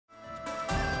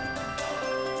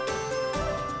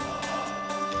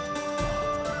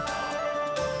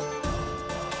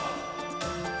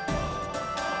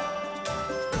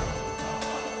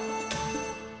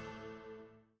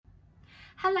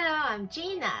I'm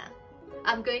Gina.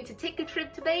 I'm going to take a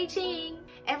trip to Beijing.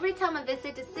 Every time I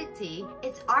visit the city,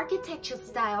 its architecture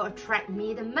style attracts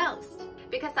me the most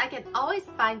because I can always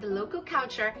find the local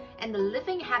culture and the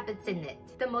living habits in it.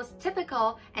 The most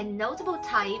typical and notable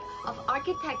type of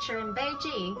architecture in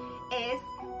Beijing is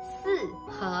四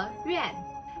合院.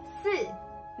 四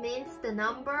means the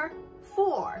number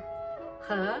 4.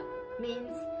 合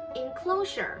means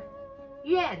enclosure.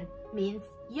 院 means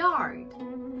yard.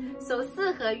 So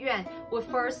四合院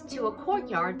refers to a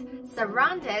courtyard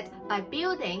surrounded by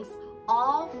buildings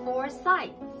all 4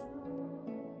 sides.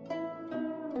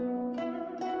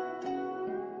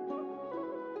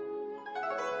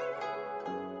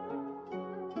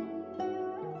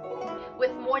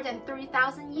 With more than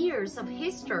 3,000 years of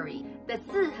history, the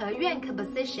四合院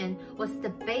composition was the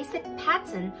basic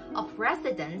pattern of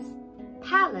residence,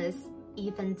 palace,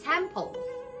 even temples.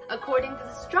 According to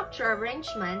the structure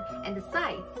arrangement and the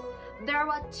sites, there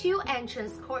were 2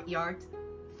 entrance courtyards,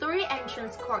 3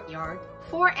 entrance courtyards,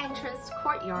 4 entrance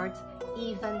courtyards,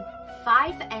 even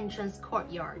 5 entrance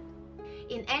courtyards.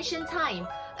 In ancient time,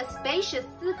 a spacious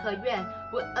四合院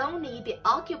would only be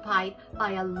occupied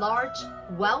by a large,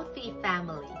 wealthy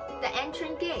family. The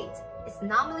entrance gate is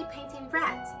normally painted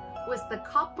red with the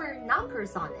copper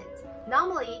knockers on it.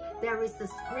 Normally, there is a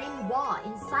screen wall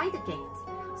inside the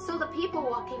gate, so the people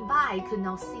walking by could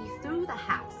not see through the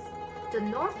house. The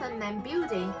northern main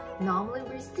building normally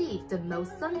receives the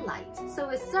most sunlight, so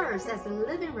it serves as a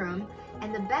living room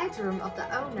and the bedroom of the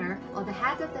owner or the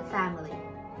head of the family.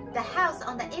 The house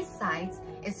on the east side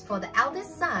is for the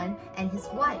eldest son and his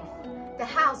wife. The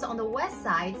house on the west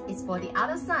side is for the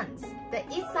other sons. The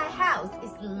east side house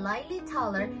is slightly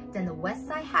taller than the west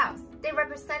side house. They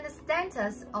represent the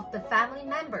status of the family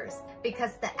members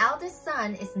because the eldest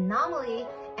son is normally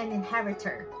an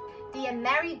inheritor. The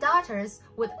unmarried daughters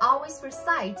would always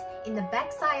reside in the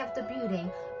back side of the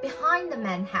building behind the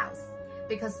main house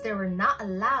because they were not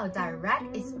allowed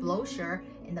direct exposure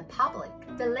in the public.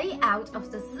 The layout of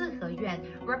the 四合院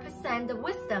represents the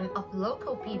wisdom of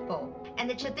local people and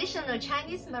the traditional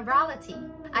Chinese morality.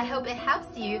 I hope it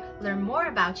helps you learn more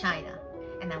about China.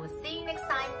 And I will see you next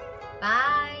time.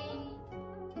 Bye!